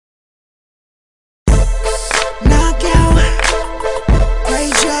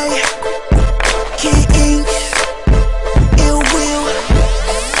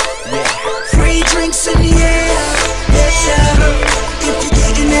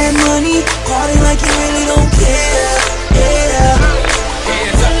party like you really don't care. Yeah.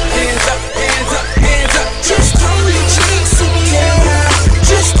 Hands up, hands up, hands up, hands up. Just throw your drinks in the air.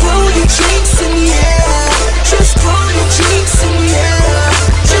 Just throw your drinks in the air. Just throw your drinks in the air.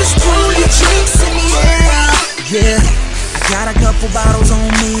 Just throw your drinks in the air. Yeah, I got a couple bottles on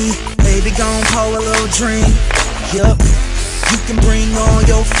me. Baby, gon' pour a little drink. Yup, you can bring all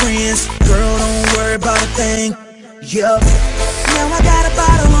your friends. Girl, don't worry about a thing. Yup, now I got a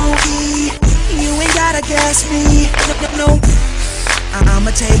bottle on E. You ain't gotta gas me. No,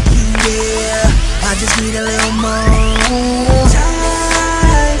 I'ma take you there. I just need a little more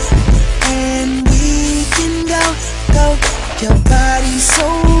time, and we can go. Your body's so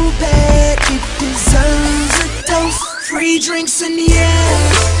bad, it deserves a dose. Free drinks in the air,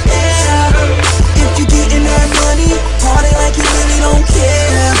 yeah. If you're getting that money, party like you really don't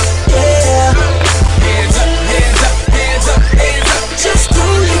care, yeah. Hands up, hands up, hands up, hands up. Just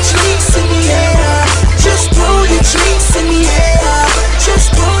throw your drinks in the air. Just throw your drinks in the air.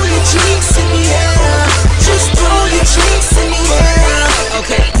 Just throw your drinks in the air. Just throw your drinks in the air.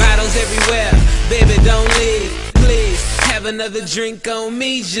 Okay, bottles everywhere, baby, don't leave, please. Have another drink on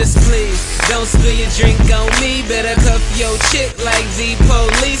me, just please. Don't spill your drink on me. Better cuff your chick like the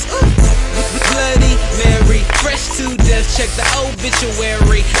police. Bloody Mary, fresh to death. Check the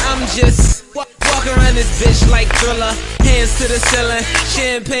obituary. I'm just walking around this bitch like Thriller. Hands to the ceiling,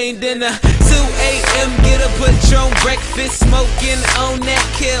 champagne dinner. 2 a.m. get a Patron breakfast, smoking on that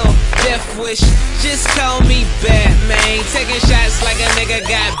kill. Death wish, just call me Batman. Taking shots like a nigga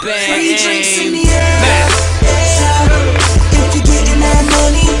got bad. Free drinks in the air, yeah. If you're getting that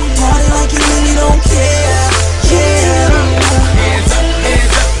money, party like you really don't care, yeah. Hands up,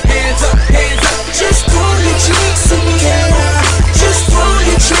 hands up, hands up, hands up. Just throw your drinks in the air. Just throw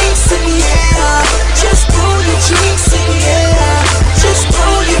your drinks in the air. Just throw your drinks in the air. Just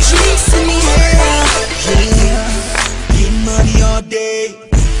throw your drinks in the air. Yeah, getting money all day,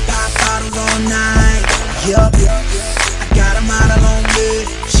 pop bottles all night. Yup, I got a model on me.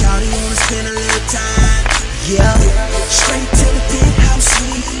 Shawty wanna spend a little time. Yeah, straight to the penthouse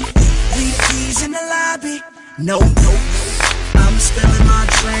suite. Leave the keys in the lobby. Nope, I'm spilling my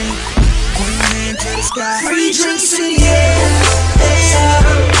drink. Hand to the sky. Free drinks in the air, yeah.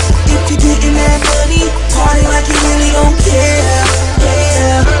 If you're getting that money, party like you really don't care.